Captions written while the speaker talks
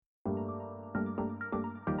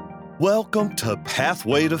Welcome to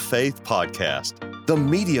Pathway to Faith Podcast, the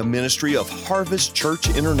media ministry of Harvest Church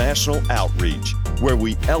International Outreach, where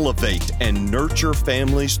we elevate and nurture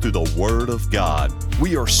families through the Word of God.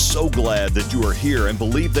 We are so glad that you are here and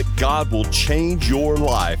believe that God will change your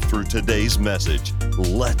life through today's message.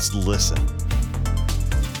 Let's listen.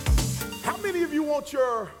 How many of you want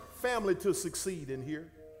your family to succeed in here?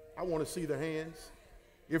 I want to see the hands.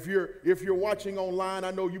 If you're watching online,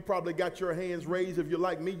 I know you probably got your hands raised. If you're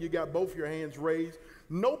like me, you got both your hands raised.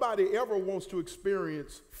 Nobody ever wants to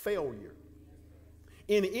experience failure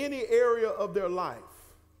in any area of their life.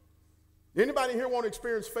 Anybody here want to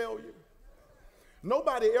experience failure?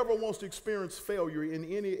 Nobody ever wants to experience failure in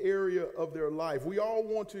any area of their life. We all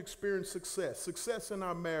want to experience success in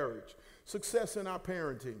our marriage, success in our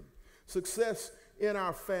parenting, success in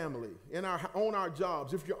our family, on our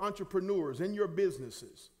jobs, if you're entrepreneurs, in your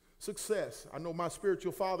businesses, success. I know my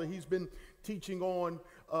spiritual father, he's been teaching on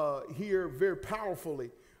here very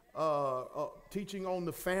powerfully, teaching on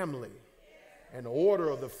the family and the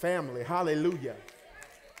order of the family. Hallelujah.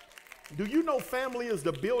 Do you know family is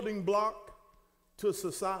the building block to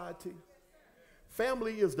society?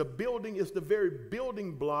 Family is the very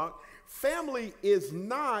building block. Family is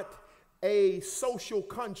not a social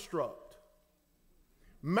construct.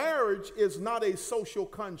 Marriage is not a social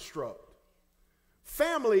construct.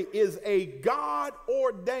 Family is a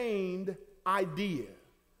God-ordained idea.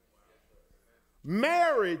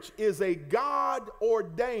 Marriage is a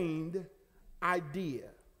God-ordained idea.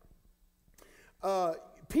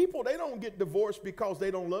 People, they don't get divorced because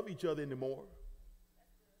they don't love each other anymore.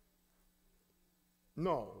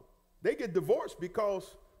 No, they get divorced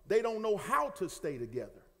because they don't know how to stay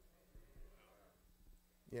together.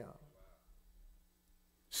 Yeah.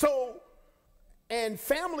 So, and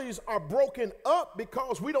families are broken up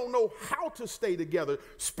because we don't know how to stay together.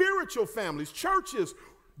 Spiritual families, churches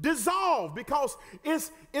dissolve because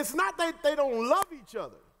it's not that they don't love each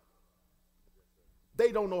other.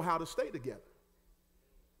 They don't know how to stay together.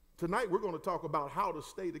 Tonight we're going to talk about how to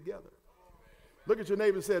stay together. Look at your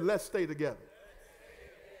neighbor and say, let's stay together.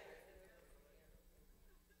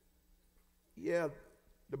 Yeah,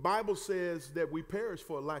 the Bible says that we perish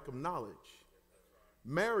for a lack of knowledge.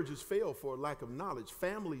 Marriages fail for a lack of knowledge.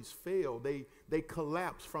 Families fail. They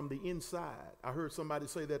collapse from the inside. I heard somebody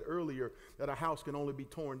say that earlier, that a house can only be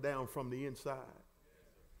torn down from the inside.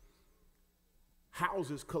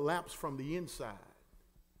 Houses collapse from the inside.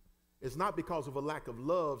 It's not because of a lack of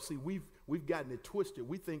love. See, we've gotten it twisted.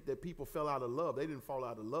 We think that people fell out of love. They didn't fall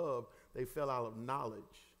out of love. They fell out of knowledge.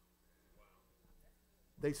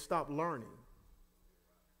 They stopped learning.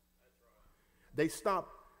 They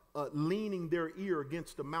stopped leaning their ear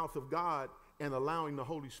against the mouth of God and allowing the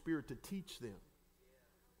Holy Spirit to teach them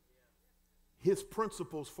His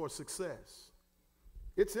principles for success.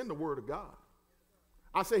 It's in the Word of God.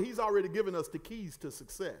 I say He's already given us the keys to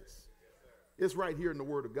success. It's right here in the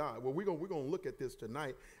Word of God. Well, we're going to look at this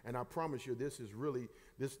tonight, and I promise you this is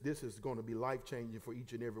going to be life-changing for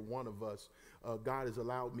each and every one of us. God has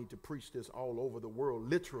allowed me to preach this all over the world,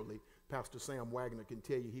 literally. Pastor Sam Wagner can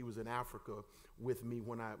tell you he was in Africa with me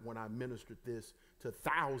when I ministered this to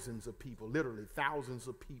thousands of people, literally thousands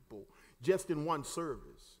of people, just in one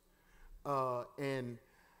service. And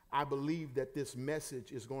I believe that this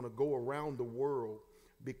message is going to go around the world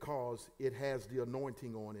because it has the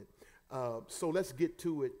anointing on it. So let's get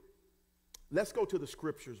to it. Let's go to the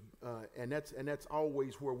scriptures, and that's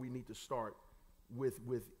always where we need to start with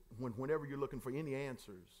whenever you're looking for any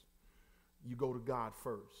answers, you go to God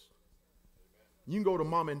first. You can go to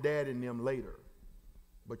mom and dad and them later,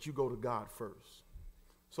 but you go to God first.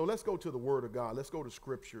 So let's go to the Word of God. Let's go to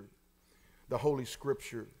Scripture, the Holy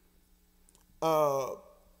Scripture.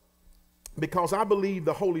 Because I believe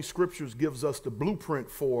the Holy Scriptures gives us the blueprint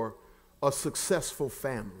for a successful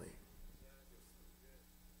family.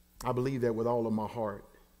 I believe that with all of my heart.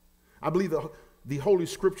 I believe the Holy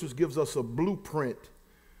Scriptures gives us a blueprint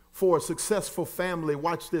for a successful family.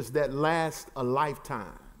 Watch this, that lasts a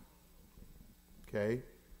lifetime. Okay,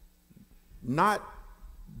 not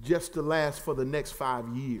just to last for the next 5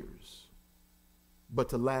 years, but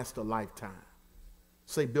to last a lifetime.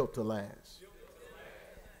 Say built to last.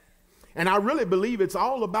 And I really believe it's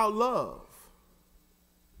all about love.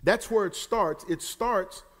 That's where it starts. It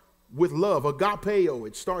starts with love, agapeo.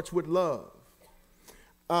 It starts with love.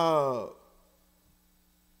 A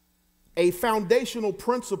foundational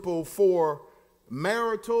principle for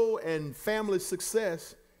marital and family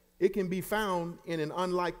success, it can be found in an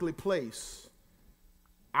unlikely place.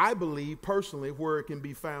 I believe personally where it can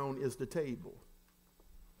be found is the table.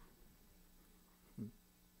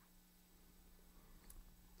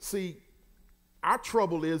 See, Our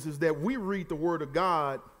trouble is that we read the Word of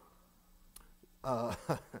God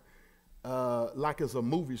like it's a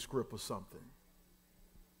movie script or something,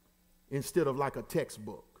 instead of like a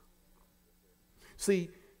textbook. See,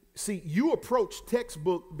 you approach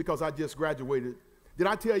textbook because I just graduated. Did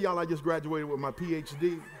I tell y'all I just graduated with my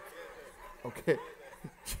PhD? Okay.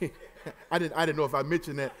 I didn't know if I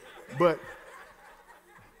mentioned that, but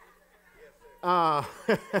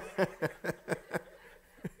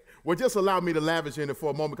well, just allow me to lavish in it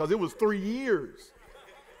for a moment, because it was 3 years.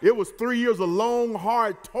 It was 3 years of long,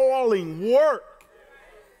 hard, toiling work.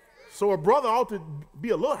 So a brother ought to be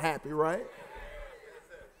a little happy, right?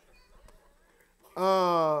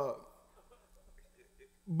 But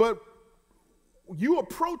you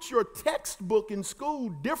approach your textbook in school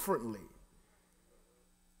differently.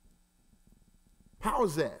 How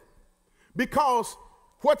is that? Because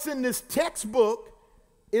what's in this textbook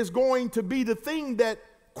is going to be the thing that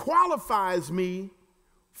qualifies me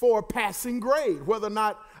for a passing grade, whether or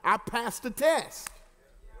not I pass the test.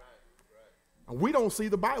 And we don't see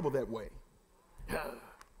the Bible that way.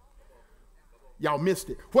 Y'all missed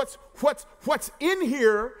it. What's in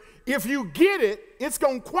here, if you get it, it's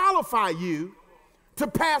going to qualify you to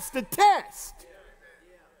pass the test.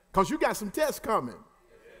 Because you got some tests coming,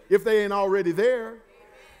 if they ain't already there.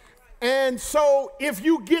 And so if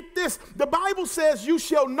you get this, the Bible says you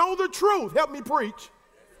shall know the truth. Help me preach.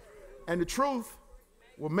 And the truth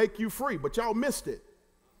will make you free. But y'all missed it.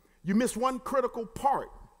 You missed one critical part.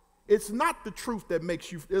 It's not the truth that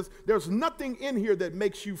makes you, there's nothing in here that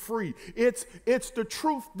makes you free. It's the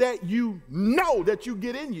truth that you know that you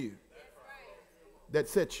get in you that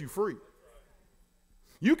sets you free.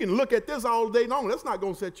 You can look at this all day long. That's not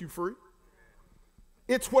going to set you free.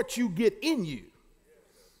 It's what you get in you.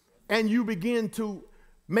 And you begin to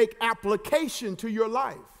make application to your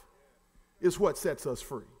life is what sets us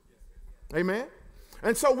free. Amen?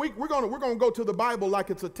 And so we're going to go to the Bible like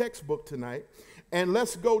it's a textbook tonight. And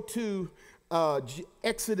let's go to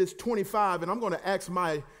Exodus 25. And I'm going to ask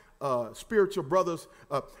my spiritual brothers,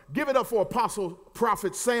 give it up for Apostle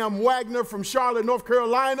Prophet Sam Wagner from Charlotte, North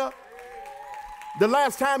Carolina. The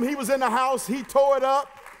last time he was in the house, he tore it up.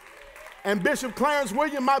 And Bishop Clarence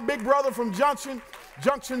William, my big brother from Junction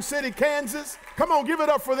City, Kansas. Come on, give it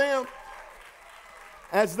up for them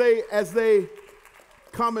as they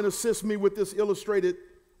come and assist me with this illustrated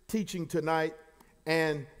teaching tonight.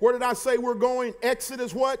 And where did I say we're going?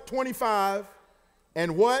 Exodus what? 25.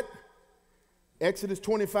 And what? Exodus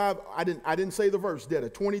 25. I didn't say the verse, did I?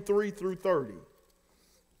 23 through 30.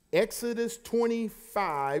 Exodus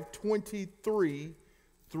 25, 23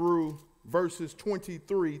 through verses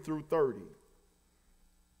 23 through 30.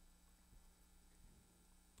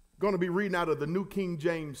 Going to be reading out of the New King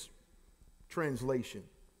James translation.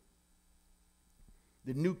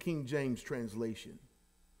 The New King James translation.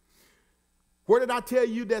 Where did I tell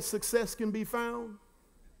you that success can be found?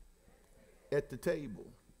 At the table.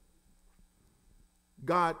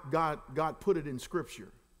 God put it in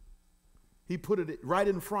Scripture. He put it right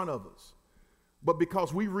in front of us. But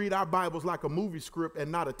because we read our Bibles like a movie script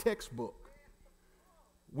and not a textbook,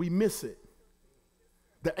 we miss it.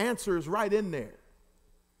 The answer is right in there.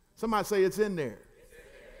 Somebody say it's in there.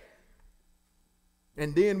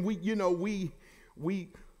 And then we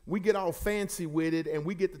get all fancy with it, and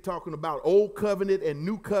we get to talking about old covenant and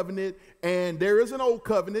new covenant, and there is an old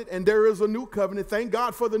covenant and there is a new covenant. Thank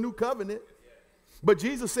God for the new covenant. But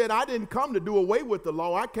Jesus said, I didn't come to do away with the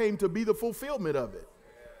law. I came to be the fulfillment of it.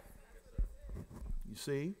 You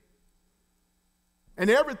see?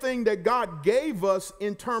 And everything that God gave us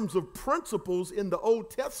in terms of principles in the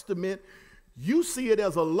Old Testament, you see it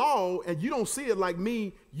as a law, and you don't see it like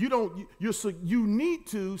me. You need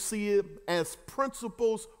to see it as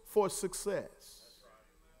principles for success.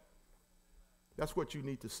 That's what you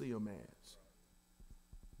need to see them as.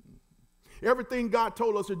 Everything God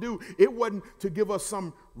told us to do, it wasn't to give us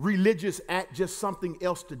some religious act, just something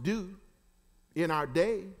else to do in our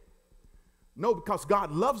day. No, because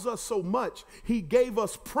God loves us so much, he gave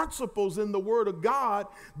us principles in the Word of God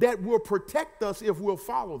that will protect us if we'll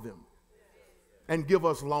follow them and give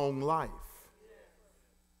us long life.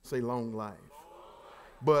 Say long life.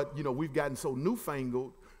 But, we've gotten so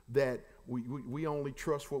newfangled that we only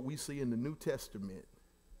trust what we see in the New Testament.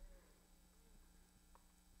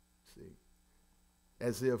 See,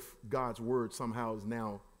 as if God's word somehow is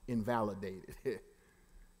now invalidated.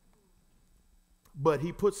 But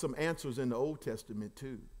he put some answers in the Old Testament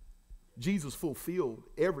too. Jesus fulfilled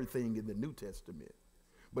everything in the New Testament,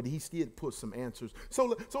 but he still put some answers.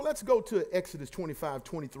 So let's go to Exodus 25,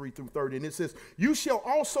 23 through 30. And it says, you shall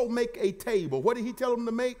also make a table. What did he tell them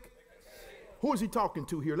to make? Who is he talking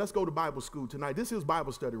to here? Let's go to Bible school tonight. This is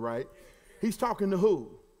Bible study, right? He's talking to who?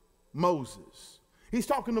 Moses. He's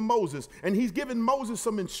talking to Moses, and he's giving Moses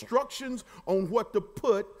some instructions on what to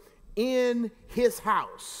put in his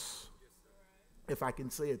house, if I can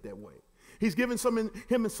say it that way. He's giving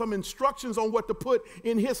him some instructions on what to put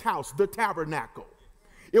in his house, the tabernacle.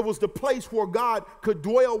 It was the place where God could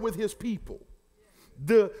dwell with his people.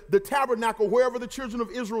 The tabernacle, wherever the children of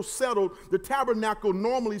Israel settled, the tabernacle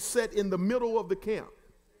normally sat in the middle of the camp.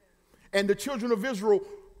 And the children of Israel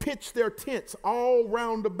pitched their tents all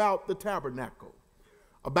round about the tabernacle,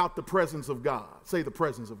 about the presence of God. Say the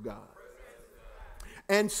presence of God.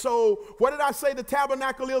 And so, what did I say the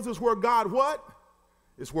tabernacle is? Is where God what?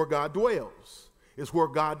 It's where God dwells. It's where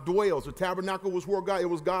God dwells. The tabernacle was where God, it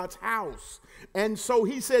was God's house. And so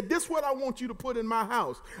he said, this is what I want you to put in my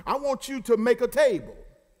house. I want you to make a table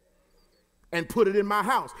and put it in my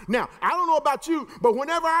house. Now, I don't know about you, but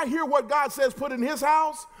whenever I hear what God says put in his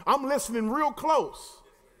house, I'm listening real close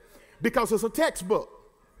because it's a textbook.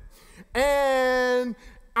 And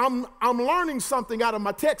I'm learning something out of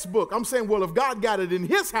my textbook. I'm saying, well, if God got it in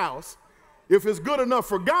his house, if it's good enough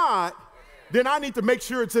for God, then I need to make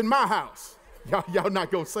sure it's in my house. Y'all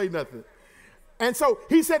not going to say nothing. And so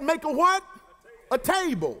he said, make a what? A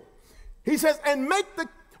table. He says, and make the,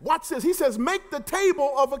 watch this. He says, make the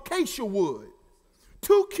table of acacia wood.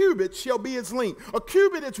 2 cubits shall be its length. A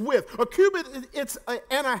cubit its width. A cubit it's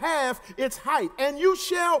and a half its height. And you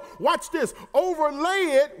shall, watch this,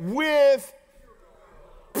 overlay it with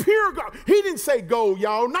pure gold. He didn't say gold,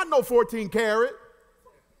 y'all. Not no 14 karat.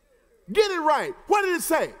 Get it right. What did it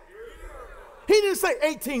say? He didn't say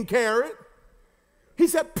 18 karat. He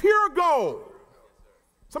said pure gold.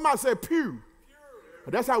 Somebody said pew.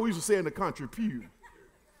 That's how we used to say in the country, pew.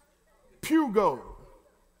 Pure gold.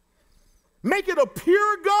 Make it a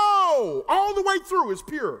pure gold. All the way through is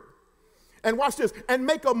pure. And watch this. And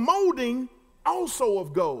make a molding also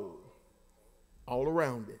of gold all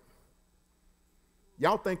around it.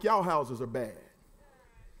 Y'all think y'all houses are bad.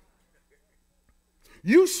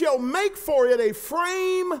 You shall make for it a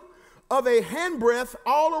frame of a handbreadth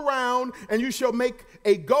all around, and you shall make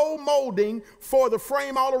a gold molding for the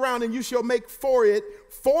frame all around, and you shall make for it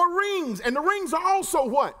 4 rings. And the rings are also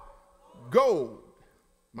what? Gold.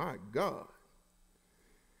 My God.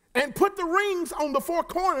 And put the rings on the 4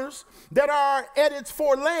 corners that are at its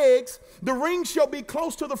 4 legs. The rings shall be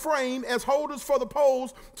close to the frame as holders for the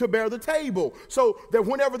poles to bear the table. So that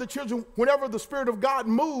whenever the Spirit of God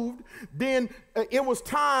moved, then it was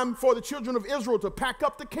time for the children of Israel to pack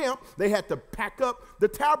up the camp. They had to pack up the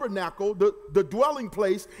tabernacle, the dwelling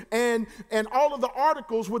place, and all of the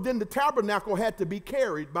articles within the tabernacle had to be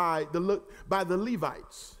carried by the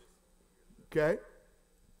Levites. Okay?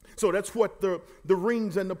 So that's what the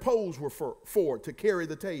rings and the poles were for, to carry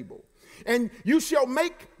the table. And you shall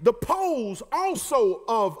make the poles also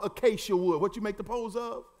of acacia wood. What you make the poles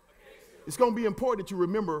of? Acacia. It's going to be important that you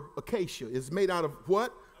remember acacia. It's made out of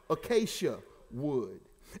what? Acacia wood.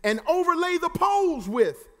 And overlay the poles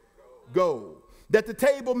with gold, that the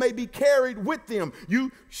table may be carried with them.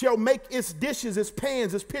 You shall make its dishes, its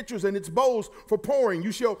pans, its pitchers, and its bowls for pouring.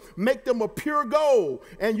 You shall make them of pure gold,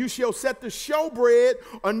 and you shall set the showbread.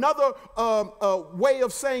 Another way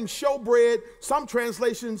of saying showbread, some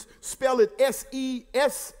translations spell it S-E-S-H-E-W,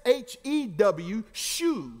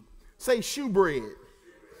 shoe. Say shoe bread.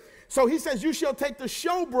 So he says, you shall take the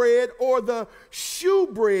showbread or the shoe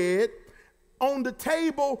bread on the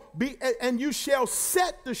table, and you shall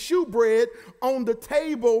set the shewbread on the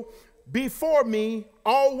table before me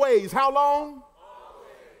always. How long?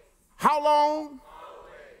 Always. How long?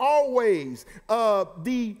 Always.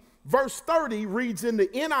 The verse 30 reads in the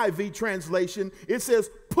NIV translation, it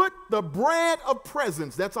says, put the bread of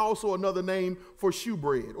presence. That's also another name for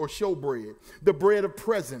shewbread or showbread. The bread of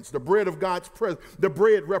presence, the bread of God's presence. The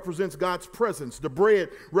bread represents God's presence. The bread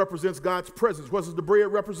represents God's presence. What does the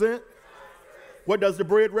bread represent? What does the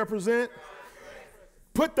bread represent?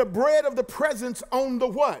 Put the bread of the presence on the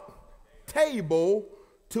what? Table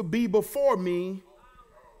to be before me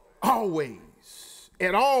always,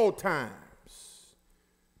 at all times.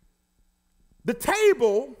 The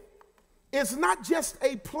table is not just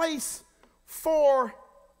a place for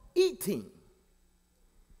eating.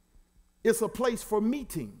 It's a place for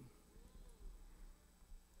meeting.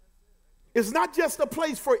 It's not just a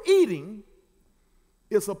place for eating.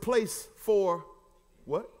 It's a place for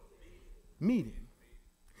what? Meeting.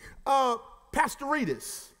 Pastor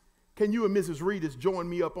Reedus, can you and Mrs. Reedus join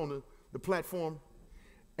me up on the platform?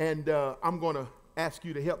 And I'm going to ask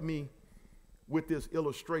you to help me with this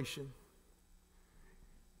illustration.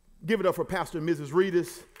 Give it up for Pastor and Mrs.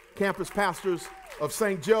 Reedus. campus pastors of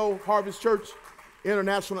St. Joe Harvest Church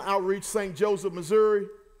International Outreach, St. Joseph, Missouri.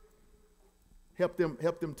 Help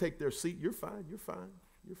them take their seat. You're fine.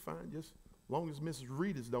 Just as long as Mrs.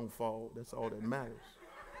 Reedus don't fall, that's all that matters.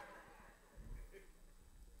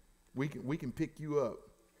 We can pick you up.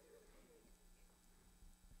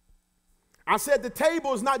 I said the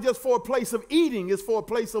table is not just for a place of eating, it's for a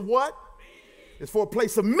place of what? It's for a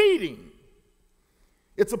place of meeting.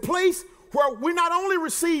 It's a place where we not only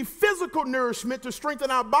receive physical nourishment to strengthen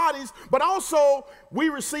our bodies, but also we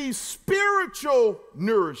receive spiritual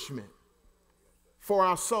nourishment for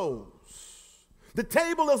our souls. The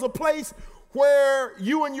table is a place where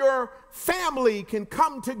you and your family can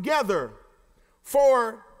come together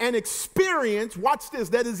for an experience, watch this,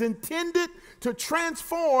 that is intended to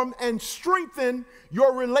transform and strengthen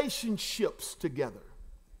your relationships together.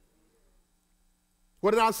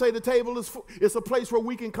 What did I say the table is for? It's a place where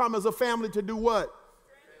we can come as a family to do what?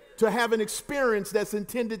 To have an experience that's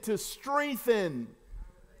intended to strengthen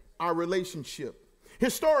our relationship.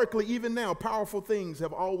 Historically, even now, powerful things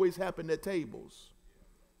have always happened at tables.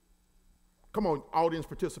 Come on, audience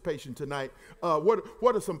participation tonight.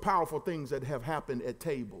 What are some powerful things that have happened at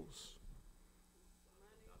tables?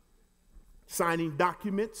 Signing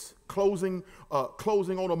documents, closing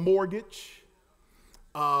on a mortgage.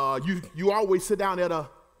 You always sit down at a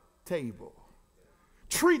table.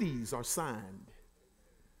 Treaties are signed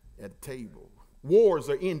at a table. Wars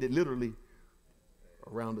are ended literally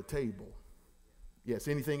around the table. Yes,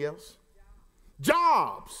 anything else?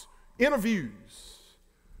 Jobs, interviews.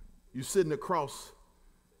 You're sitting across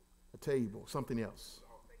a table. Something else.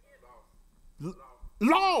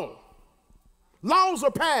 Laws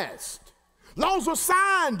are passed. Laws are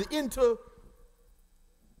signed into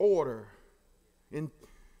order. And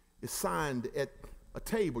it's signed at a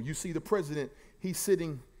table. You see the president, he's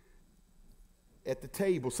sitting at the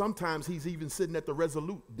table. Sometimes he's even sitting at the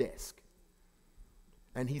resolute desk.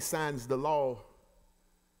 And he signs the law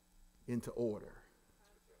into order.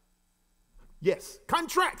 Yes,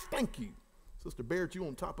 contracts. Thank you. Sister Barrett, you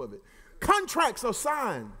on top of it. Contracts are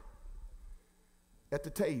signed at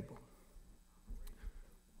the table.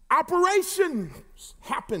 Operations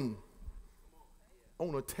happen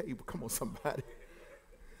on a table. Come on, somebody.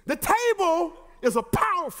 The table is a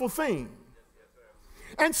powerful thing.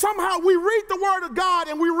 And somehow we read the Word of God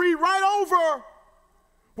and we read right over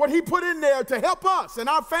what He put in there to help us and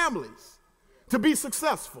our families to be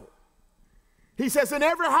successful. He says in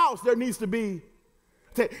every house there needs to be,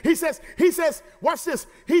 he says, watch this.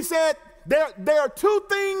 He said there are two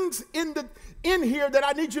things in here that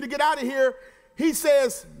I need you to get out of here. He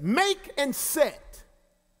says make and set.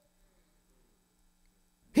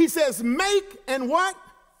 He says make and what?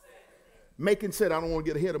 Make and set. I don't want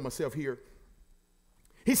to get ahead of myself here.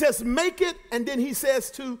 He says make it, and then he says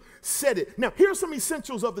to set it. Now, here's some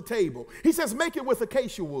essentials of the table. He says make it with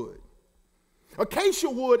acacia wood. Acacia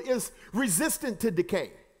wood is resistant to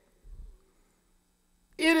decay.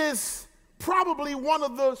 It is probably one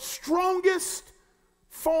of the strongest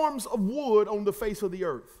forms of wood on the face of the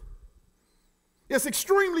earth. It's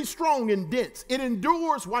extremely strong and dense. It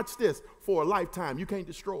endures, watch this, for a lifetime. You can't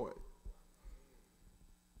destroy it.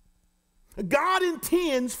 God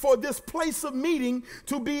intends for this place of meeting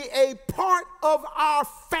to be a part of our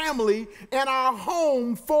family and our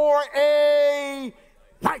home for a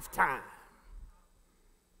lifetime.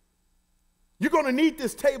 You're going to need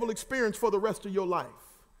this table experience for the rest of your life.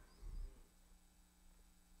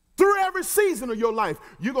 Through every season of your life,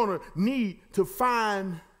 you're going to need to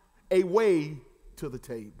find a way to the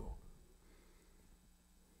table.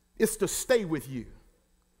 It's to stay with you.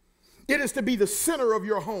 It is to be the center of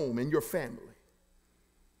your home and your family.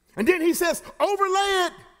 And then he says, overlay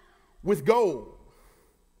it with gold.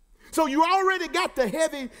 So you already got the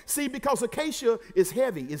heavy, see, because acacia is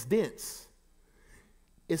heavy, it's dense,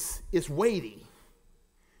 it's weighty.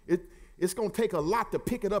 It's going to take a lot to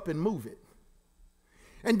pick it up and move it.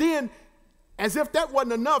 And then, as if that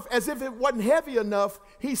wasn't enough, as if it wasn't heavy enough,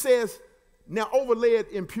 he says, now overlay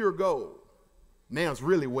it in pure gold. Now it's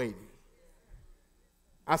really weighty.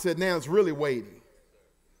 I said, now it's really weighty.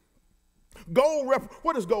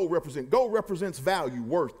 What does gold represent? Gold represents value,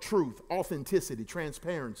 worth, truth, authenticity,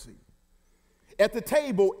 transparency. At the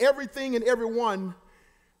table, everything and everyone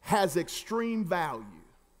has extreme value.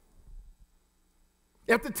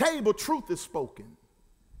 At the table, truth is spoken.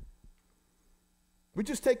 We're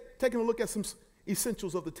just taking a look at some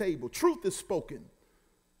essentials of the table. Truth is spoken.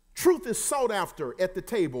 Truth is sought after at the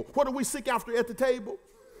table. What do we seek after at the table?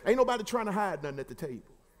 Ain't nobody trying to hide nothing at the table.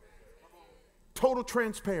 Total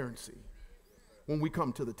transparency when we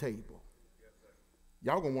come to the table.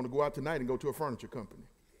 Y'all gonna want to go out tonight and go to a furniture company.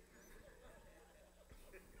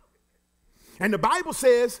 And the Bible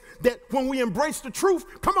says that when we embrace the truth,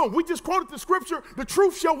 come on, we just quoted the scripture, the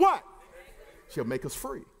truth shall what? Shall make us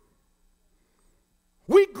free.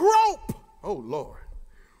 We grope, oh Lord,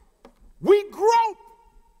 we grope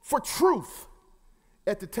for truth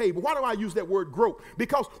at the table. Why do I use that word grope?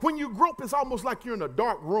 Because when you grope, it's almost like you're in a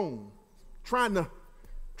dark room trying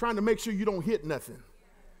to make sure you don't hit nothing.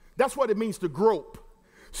 That's what it means to grope.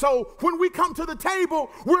 So when we come to the table,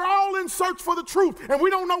 we're all in search for the truth, and we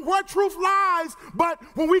don't know where truth lies, but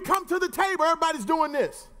when we come to the table, everybody's doing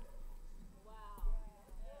this.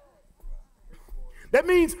 That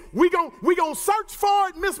means we gonna search for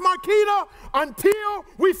it, Miss Marquita, until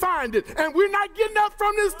we find it. And we're not getting up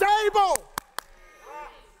from this table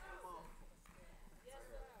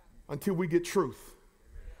until we get truth.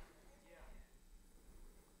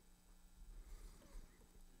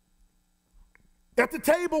 At the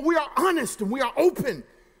table, we are honest and we are open.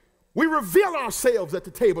 We reveal ourselves at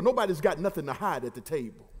the table. Nobody's got nothing to hide at the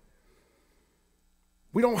table.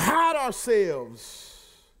 We don't hide ourselves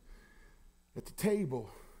at the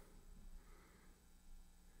table.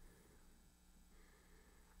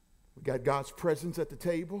 We got God's presence at the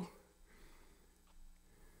table.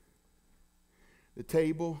 The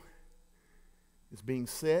table is being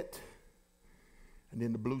set, and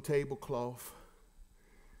then the blue tablecloth.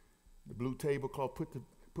 The blue tablecloth,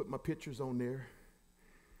 put my pictures on there,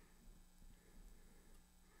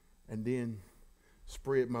 and then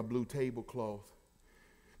spread my blue tablecloth.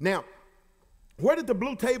 Now, where did the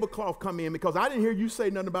blue tablecloth come in? Because I didn't hear you say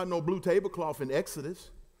nothing about no blue tablecloth in Exodus.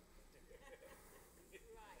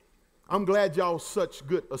 I'm glad y'all such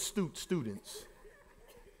good, astute students.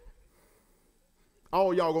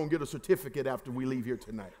 All y'all gonna get a certificate after we leave here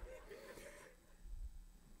tonight.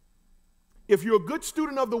 If you're a good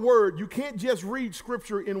student of the word, you can't just read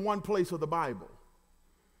scripture in one place of the Bible,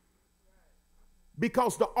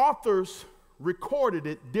 because the authors recorded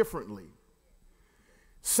it differently.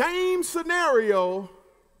 Same scenario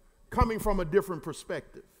coming from a different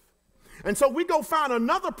perspective. And so we go find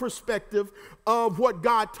another perspective of what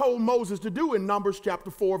God told Moses to do in Numbers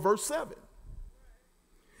chapter 4, verse 7.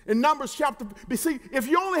 In Numbers chapter, see, if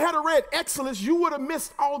you only had read Exodus, you would have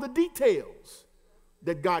missed all the details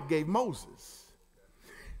that God gave Moses.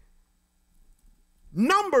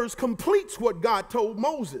 Numbers completes what God told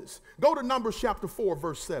Moses. Go to Numbers chapter 4,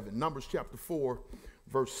 verse 7. Numbers chapter 4,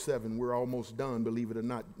 verse 7. We're almost done, believe it or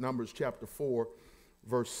not. Numbers chapter 4,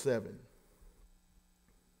 verse 7.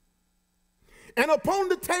 And upon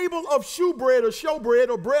the table of showbread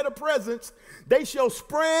or bread of presence, they shall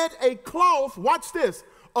spread a cloth, watch this,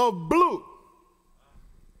 of blue.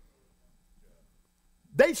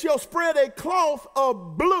 They shall spread a cloth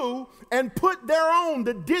of blue and put thereon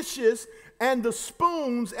the dishes and the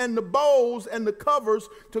spoons and the bowls and the covers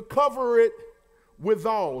to cover it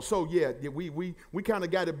withal. So yeah, we kind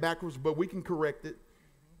of got it backwards, but we can correct it.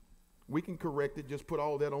 We can correct it. Just put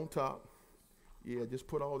all that on top. Yeah, just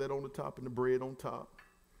put all that on the top and the bread on top.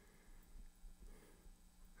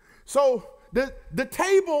 So the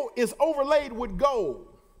table is overlaid with gold.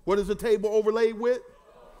 What is the table overlaid with?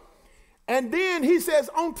 And then he says,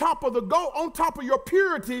 on top of the gold, on top of your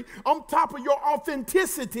purity, on top of your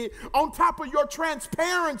authenticity, on top of your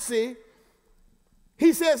transparency,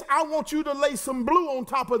 he says, I want you to lay some blue on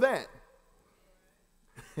top of that.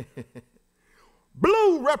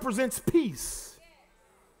 Blue represents peace,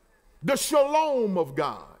 the shalom of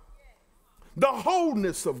God, the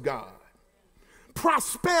wholeness of God,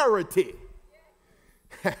 prosperity.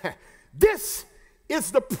 This is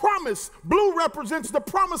the promise. Blue represents the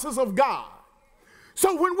promises of God.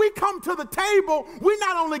 So when we come to the table, we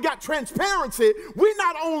not only got transparency, we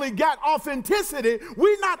not only got authenticity,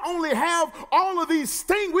 we not only have all of these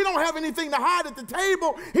things, we don't have anything to hide at the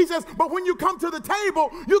table. He says, but when you come to the table,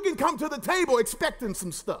 you can come to the table expecting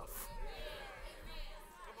some stuff.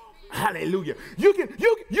 Hallelujah. You can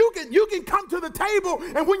come to the table,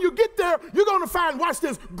 and when you get there, you're going to find, watch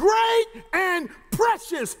this, great and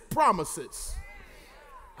precious promises.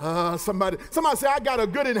 Somebody say, I got a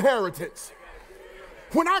good inheritance.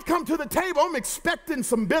 When I come to the table, I'm expecting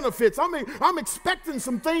some benefits. I'm expecting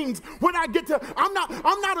some things. When I get to, I'm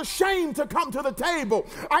not ashamed to come to the table.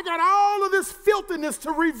 I got all of this filthiness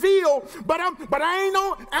to reveal, but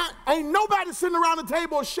ain't nobody sitting around the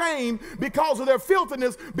table ashamed because of their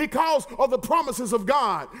filthiness, because of the promises of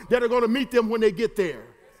God that are going to meet them when they get there.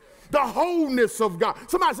 The wholeness of God.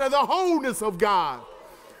 Somebody say, the wholeness of God.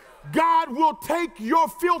 God will take your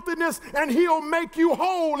filthiness and he'll make you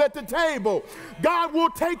whole at the table. God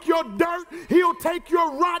will take your dirt, he'll take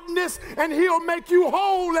your rottenness, and he'll make you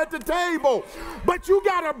whole at the table. But you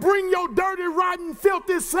got to bring your dirty, rotten,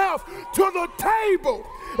 filthy self to the table.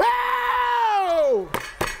 Ah! table.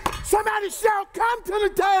 Somebody shout, come to the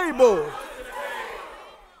table.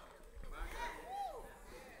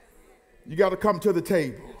 You got to come to the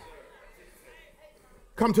table.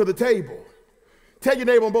 Come to the table. Tell your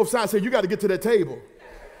neighbor on both sides, say, you got to get to that table.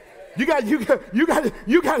 You got,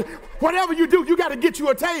 whatever you do, you got to get you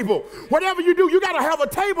a table. Whatever you do, you got to have a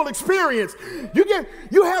table experience.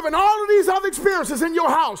 You having all of these other experiences in your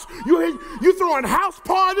house. You throwing house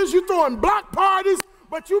parties, you throwing block parties,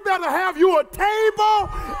 but you better have you a table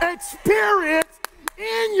experience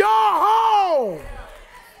in your home.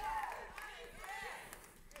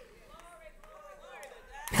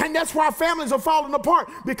 And that's why families are falling apart,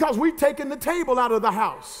 because we've taken the table out of the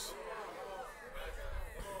house.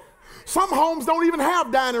 Some homes don't even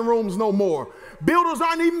have dining rooms no more. Builders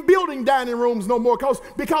aren't even building dining rooms no more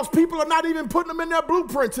because people are not even putting them in their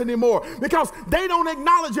blueprints anymore, because they don't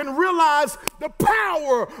acknowledge and realize the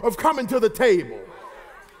power of coming to the table.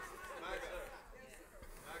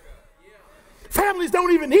 Families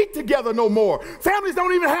don't even eat together no more. Families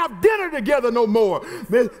don't even have dinner together no more.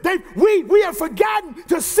 We have forgotten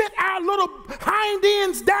to sit our little hind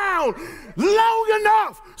ends down long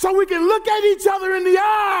enough so we can look at each other in the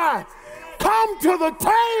eye. Come to the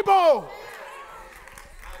table.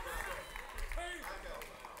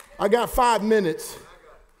 I got 5 minutes.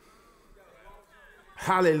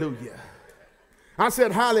 Hallelujah. I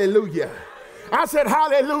said hallelujah. I said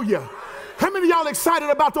hallelujah. How many of y'all excited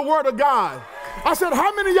about the word of God? I said,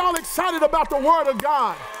 how many of y'all excited about the word of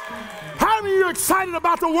God? How many of you excited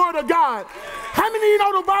about the word of God? How many of you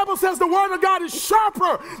know the Bible says the word of God is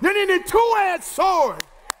sharper than any two-edged sword,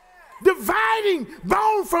 dividing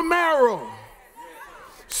bone from marrow,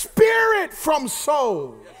 spirit from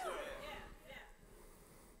soul,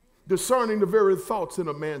 discerning the very thoughts in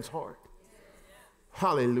a man's heart.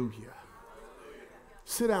 Hallelujah.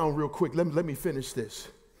 Sit down real quick. Let me finish this.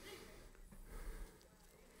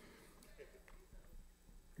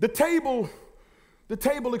 The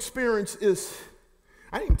table experience is,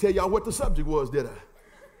 I didn't tell y'all what the subject was, did I?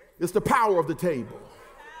 It's the power of the table.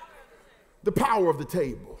 The power of the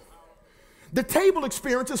table. The table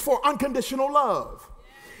experience is for unconditional love.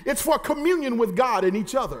 It's for communion with God and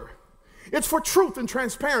each other. It's for truth and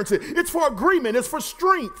transparency. It's for agreement. It's for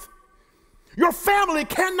strength. Your family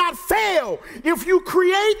cannot fail if you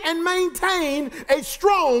create and maintain a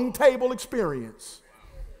strong table experience.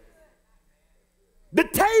 The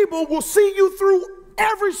table will see you through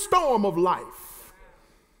every storm of life.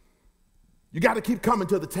 You got to keep coming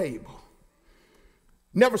to the table.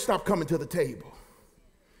 Never stop coming to the table.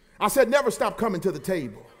 I said never stop coming to the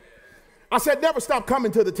table. I said never stop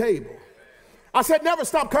coming to the table. I said never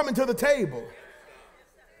stop coming to the table.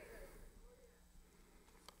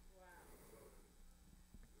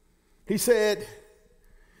 He said,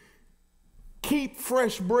 keep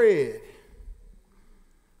fresh bread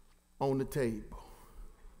on the table.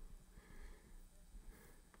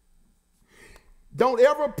 Don't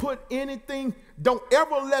ever don't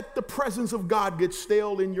ever let the presence of God get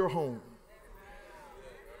stale in your home.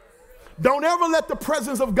 Don't ever let the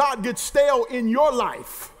presence of God get stale in your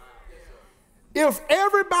life. If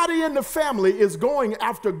everybody in the family is going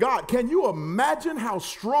after God, can you imagine how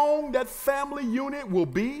strong that family unit will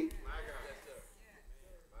be?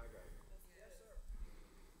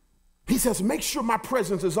 He says, make sure my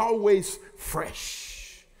presence is always fresh.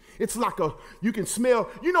 It's like you can smell,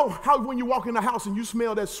 you know how when you walk in the house and you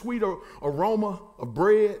smell that sweet aroma of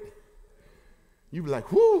bread, you be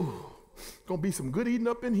like, whoo, gonna be some good eating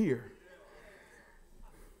up in here.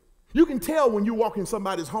 You can tell when you walk in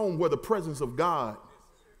somebody's home where the presence of God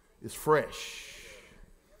is fresh.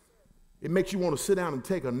 It makes you want to sit down and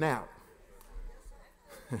take a nap.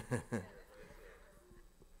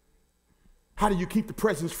 How do you keep the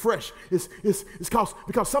presence fresh? It's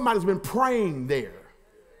because somebody's been praying there.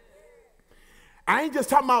 I ain't just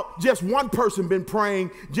talking about just one person been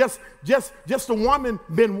praying, just the woman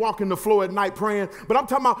been walking the floor at night praying, but I'm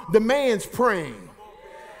talking about the man's praying.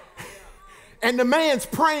 And the man's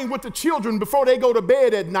praying with the children before they go to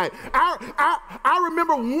bed at night. I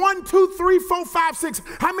remember 1, 2, 3, 4, 5, 6.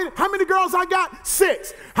 How many girls I got?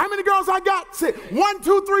 6. How many girls I got? 6. 1,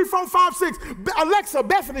 2, 3, 4, 5, 6. Alexa,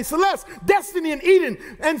 Bethany, Celeste, Destiny, and Eden,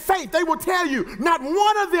 and Faith, they will tell you, not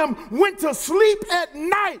one of them went to sleep at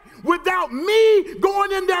night without me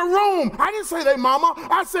going in their room. I didn't say they mama.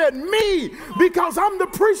 I said me, because I'm the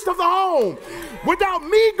priest of the home. Without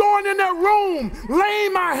me going in their room,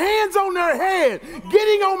 laying my hands on their head,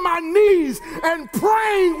 getting on my knees and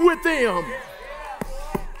praying with them.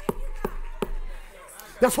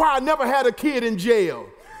 That's why I never had a kid in jail.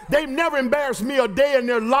 They've never embarrassed me a day in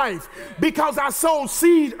their life because I sowed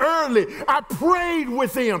seed early. I prayed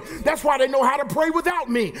with them. That's why they know how to pray without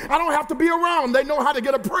me. I don't have to be around. They know how to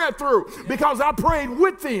get a prayer through because I prayed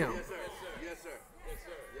with them. Yes, sir. Yes, sir. Yes,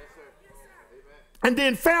 sir. Yes, sir. Amen. And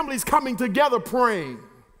then families coming together praying.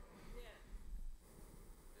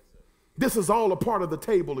 This is all a part of the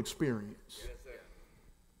table experience. Yes, sir.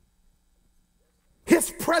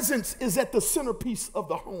 His presence is at the centerpiece of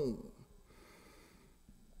the home.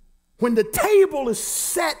 When the table is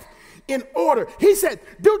set in order, he said,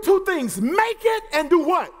 do two things, make it and do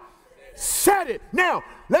what? Set it. Now,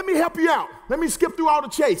 let me help you out. Let me skip through all the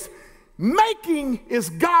chase. Making is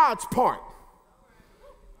God's part.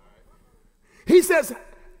 He says,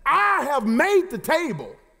 I have made the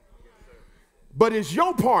table, but it's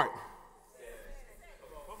your part.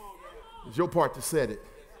 It's your part to set it.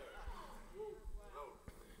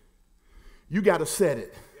 You got to set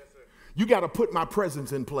it. You got to put my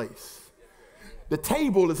presence in place. The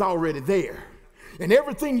table is already there, and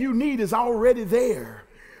everything you need is already there.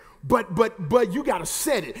 But you got to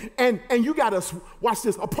set it, and you got to watch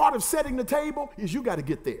this. A part of setting the table is you got to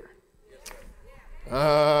get there.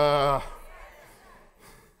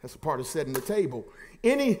 That's a part of setting the table.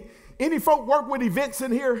 Any folk work with events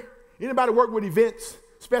in here? Anybody work with events,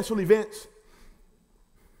 special events?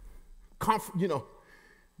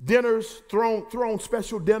 Dinners, throw on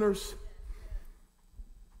special dinners.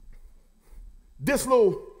 This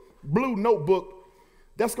little blue notebook,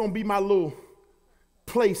 that's going to be my little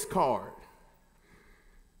place card.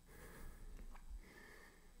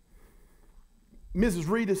 Mrs.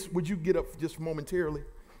 Reedus, would you get up just momentarily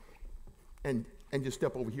and just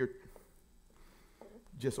step over here,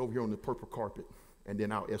 just over here on the purple carpet, and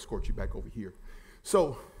then I'll escort you back over here.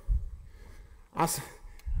 So I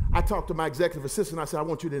talked to my executive assistant. I said, I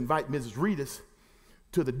want you to invite Mrs. Reedus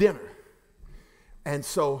to the dinner. And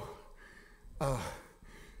so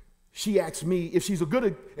she asked me, if she's a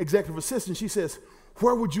good executive assistant, she says,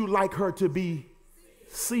 where would you like her to be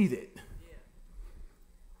seated?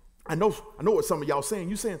 I know what some of y'all saying.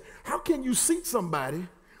 You're saying, how can you seat somebody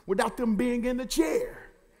without them being in the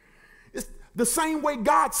chair? It's the same way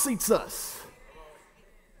God seats us.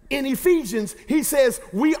 In Ephesians, he says,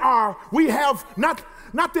 we have not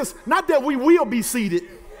that we will be seated.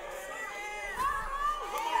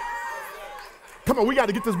 Come on, we got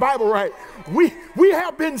to get this Bible right. We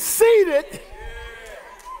have been seated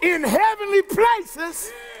in heavenly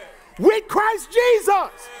places with Christ Jesus.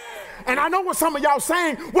 And I know what some of y'all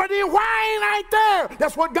saying, well then why ain't I there?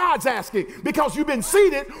 That's what God's asking. Because you've been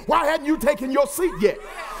seated, why hadn't you taken your seat yet?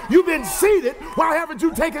 You've been seated, why haven't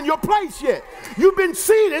you taken your place yet? You've been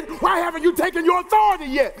seated, why haven't you taken your authority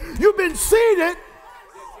yet? You've been seated.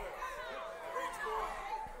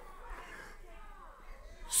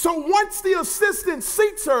 So once the assistant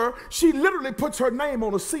seats her, she literally puts her name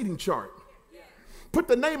on a seating chart. Put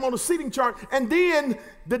the name on a seating chart, and then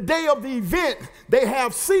the day of the event, they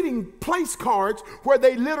have seating place cards where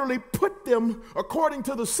they literally put them according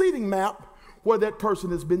to the seating map where that person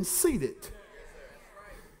has been seated.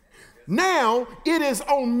 Now, it is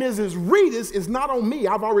on Mrs. Reedus, it's not on me.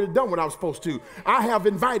 I've already done what I was supposed to. I have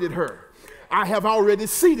invited her. I have already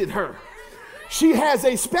seated her. She has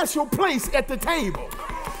a special place at the table.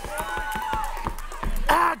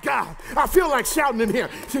 Ah, God, I feel like shouting in here.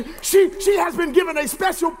 She has been given a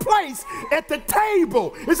special place at the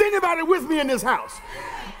table. Is anybody with me in this house?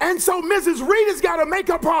 And so Mrs. Reedus got to make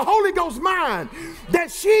up her Holy Ghost mind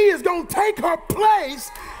that she is going to take her place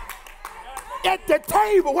at the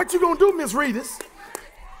table. What you going to do, Miss Reedus?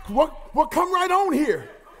 Well, come right on here.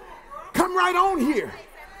 Come right on here.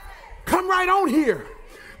 Come right on here.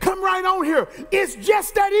 Come right on here. It's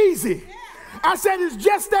just that easy. I said it's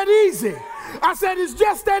just that easy. I said it's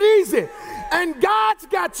just that easy. And God's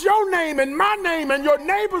got your name and my name and your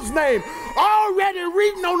neighbor's name already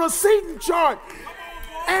written on a seating chart.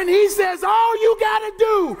 And he says all you got to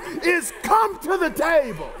do is come to the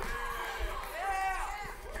table.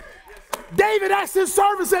 David asked his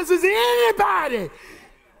servant, says, is anybody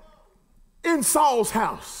in Saul's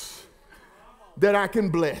house that I can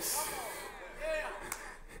bless?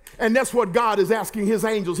 And that's what God is asking his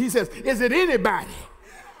angels. He says, is it anybody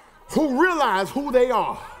who realize who they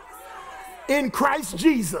are in Christ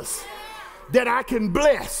Jesus that I can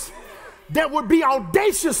bless, that would be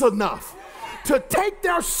audacious enough to take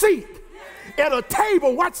their seat at a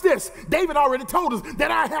table? Watch this. David already told us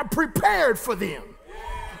that I have prepared for them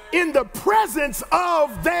in the presence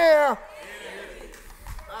of their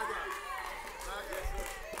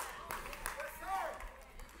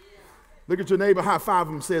Look at your neighbor, high five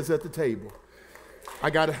him, says at the table. I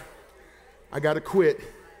gotta quit.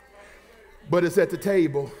 but it's at the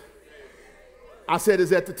table. I said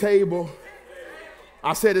it's at the table.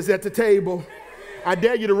 I said it's at the table. I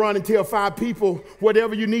dare you to run and tell 5 people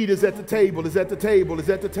whatever you need is at the table. It's at the table. It's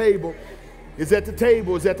at the table. It's at the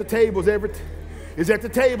table. It's at the table. It's at the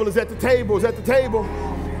table. It's at the table. It's at the table.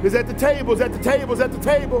 It's at the table. It's at the table. It's at the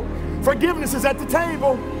table. Forgiveness is at the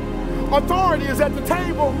table. Authority is at the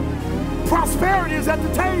table. Prosperity is at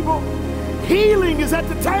the table. Healing is at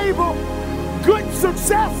the table. Good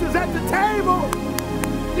success is at the table.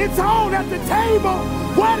 It's all at the table.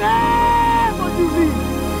 Whatever you need.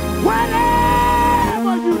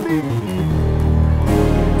 Whatever you need.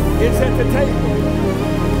 It's at the table.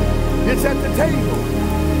 It's at the table.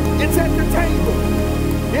 It's at the table.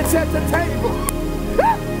 It's at the table.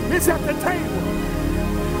 It's at the table.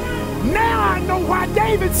 Now I know why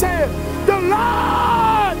David said, the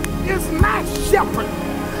Lord is my shepherd.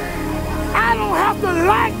 I don't have to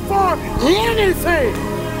lack for anything.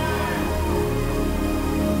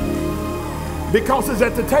 Because it's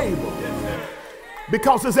at the table.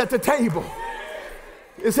 Because it's at the table.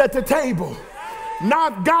 It's at the table. Now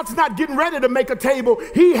God's not getting ready to make a table.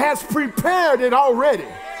 He has prepared it already.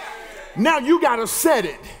 Now you got to set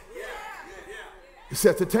it. It's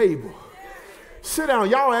at the table. Sit down.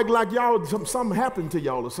 Y'all act like y'all something happened to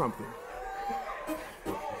y'all or something.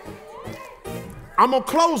 I'm going to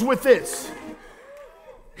close with this.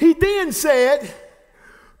 He then said,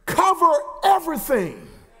 cover everything.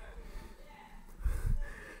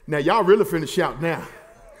 Now, y'all really finna shout now.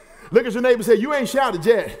 Look at your neighbor and say, you ain't shouted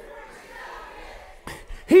yet.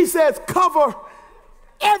 He says, cover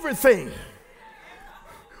everything.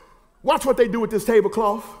 Watch what they do with this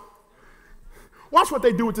tablecloth. Watch what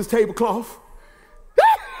they do with this tablecloth.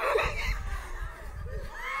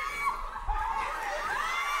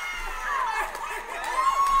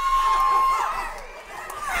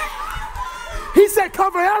 He said,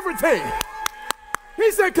 cover everything.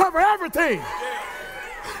 He said, cover everything.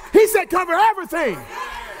 He said, cover everything.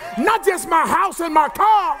 Not just my house and my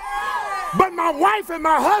car, but my wife and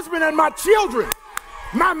my husband and my children,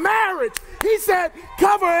 my marriage. He said,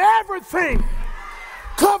 cover everything.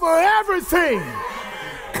 Cover everything.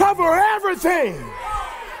 Cover everything.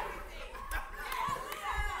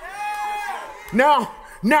 Now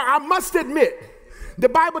I must admit, the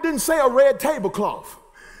Bible didn't say a red tablecloth.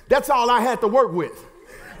 That's all I had to work with.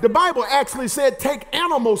 The Bible actually said take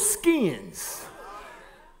animal skins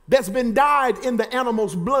that's been dyed in the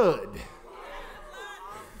animal's blood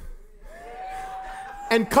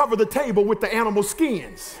and cover the table with the animal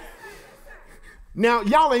skins. Now,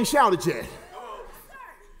 y'all ain't shouted yet.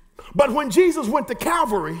 But when Jesus went to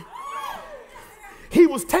Calvary, he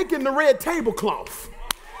was taking the red tablecloth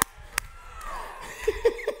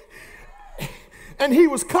and he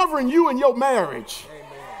was covering you and your marriage.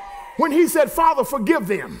 When he said, Father, forgive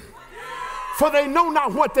them, for they know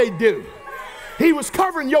not what they do. He was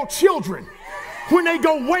covering your children when they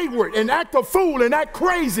go wayward and act a fool and act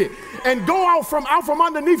crazy and go out from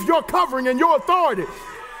underneath your covering and your authority.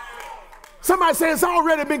 Somebody say it's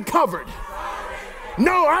already been covered.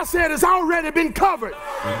 No, I said it's already been covered.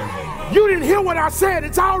 You didn't hear what I said.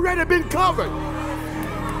 It's already been covered.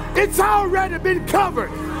 It's already been covered.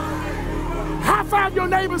 High five your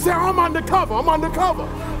neighbor and say, I'm undercover. I'm undercover.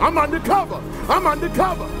 I'm undercover. I'm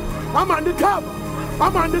undercover. I'm undercover.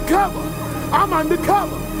 I'm undercover. I'm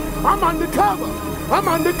undercover. I'm undercover. I'm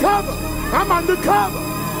undercover. I'm undercover.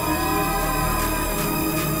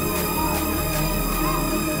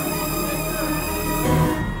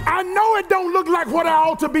 I know it don't look like what I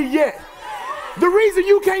ought to be yet. The reason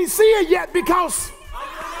you can't see it yet because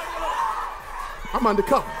I'm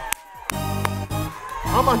undercover.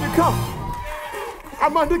 I'm undercover.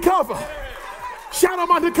 I'm undercover. Shout, I'm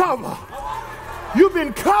undercover. You've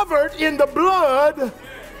been covered in the blood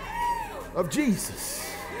of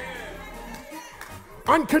Jesus.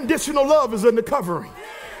 Unconditional love is in the covering.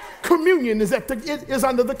 Communion is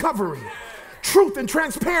under the covering. Truth and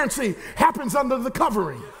transparency happens under the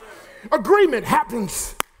covering. Agreement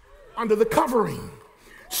happens under the covering.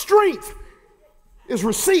 Strength is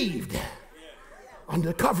received under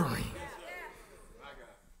the covering.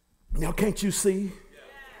 Now, can't you see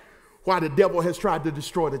why the devil has tried to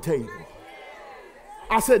destroy the table?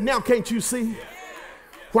 I said, now can't you see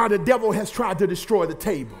why the devil has tried to destroy the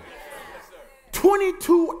table?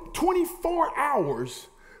 24 hours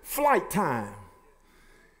flight time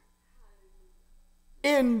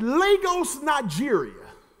in Lagos, Nigeria,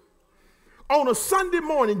 on a Sunday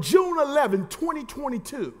morning, June 11,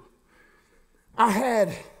 2022, I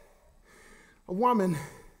had a woman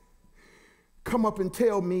come up and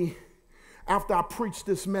tell me after I preached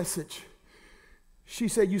this message, she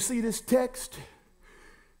said, you see this text?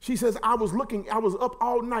 She says, I was up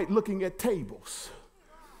all night looking at tables,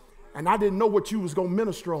 and I didn't know what you was going to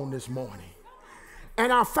minister on this morning.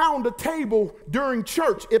 And I found a table during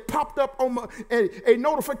church. It popped up on a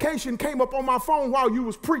notification came up on my phone while you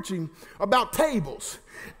was preaching about tables.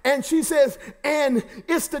 And she says, and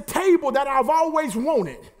it's the table that I've always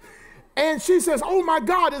wanted. And she says, oh my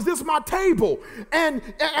God, is this my table? And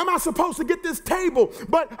am I supposed to get this table?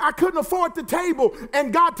 But I couldn't afford the table.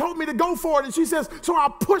 And God told me to go for it. And she says, so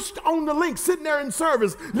I pushed on the link, sitting there in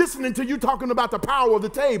service, listening to you talking about the power of the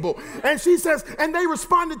table. And she says, and they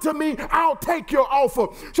responded to me, I'll take your offer.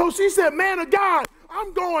 So she said, man of God,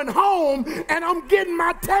 I'm going home and I'm getting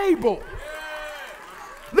my table.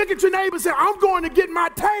 Look at your neighbor and say, I'm going to get my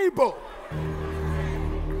table.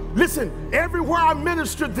 Listen, everywhere I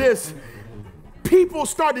ministered this, people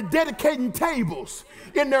started dedicating tables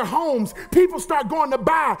in their homes. People start going to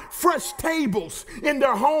buy fresh tables in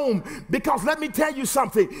their home, because let me tell you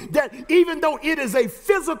something, that even though it is a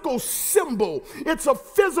physical symbol, it's a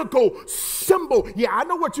physical symbol. Yeah, I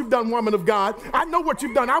know what you've done, woman of God. I know what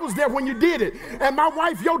you've done. I was there when you did it. And my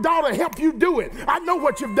wife, your daughter, helped you do it. I know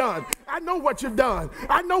what you've done. I know what you've done.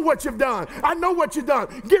 I know what you've done. I know what you've done.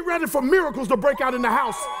 Get ready for miracles to break out in the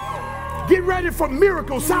house. Get ready for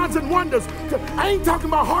miracles, signs, and wonders. I ain't talking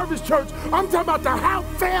about Harvest Church. I'm talking about the House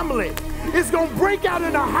family. It's going to break out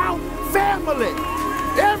in the House family.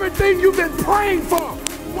 Everything you've been praying for,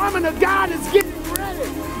 woman of God, is getting ready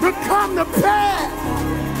to come to pass.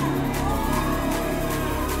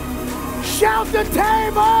 Shout the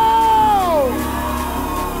table!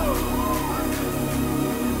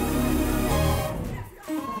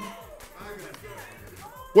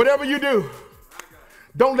 Whatever you do,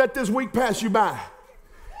 don't let this week pass you by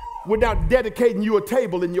without dedicating you a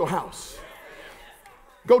table in your house.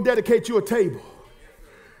 Go dedicate you a table.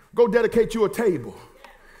 Go dedicate you a table.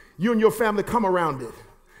 You and your family come around it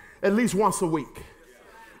at least once a week.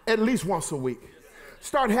 At least once a week.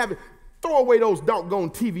 Throw away those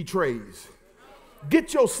doggone TV trays.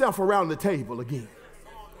 Get yourself around the table again.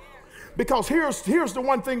 Because here's the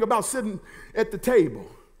one thing about sitting at the table.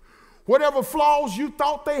 Whatever flaws you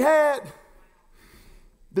thought they had,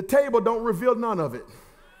 the table don't reveal none of it.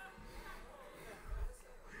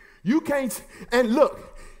 You can't, and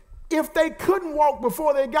look, if they couldn't walk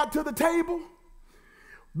before they got to the table,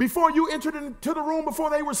 before you entered into the room, before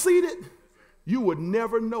they were seated, you would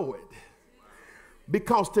never know it.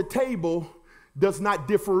 Because the table does not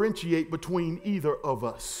differentiate between either of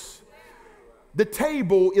us. The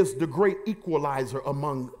table is the great equalizer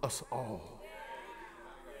among us all.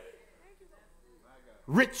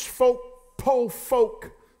 Rich folk, poor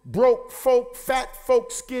folk, broke folk, fat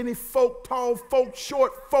folk, skinny folk, tall folk,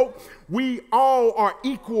 short folk, we all are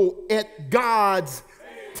equal at God's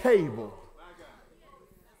table.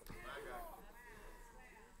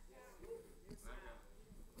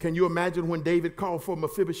 Can you imagine when David called for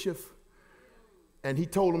Mephibosheth and he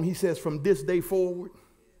told him, he says, from this day forward,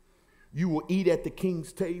 you will eat at the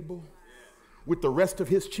king's table with the rest of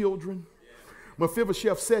his children.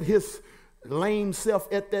 Mephibosheth set his lame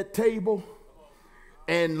self at that table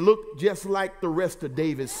and looked just like the rest of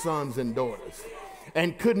David's sons and daughters.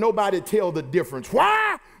 And could nobody tell the difference.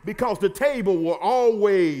 Why? Because the table will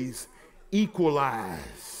always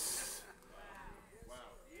equalize.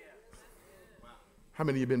 How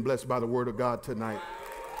many of you have been blessed by the word of God tonight?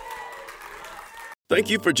 Thank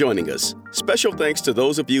you for joining us. Special thanks to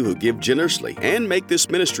those of you who give generously and make this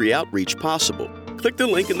ministry outreach possible. Click the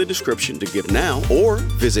link in the description to give now or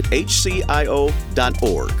visit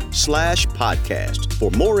hcio.org/podcast for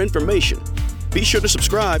more information. Be sure to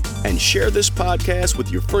subscribe and share this podcast with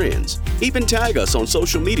your friends. Even tag us on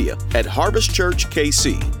social media at Harvest Church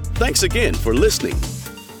KC. Thanks again for listening.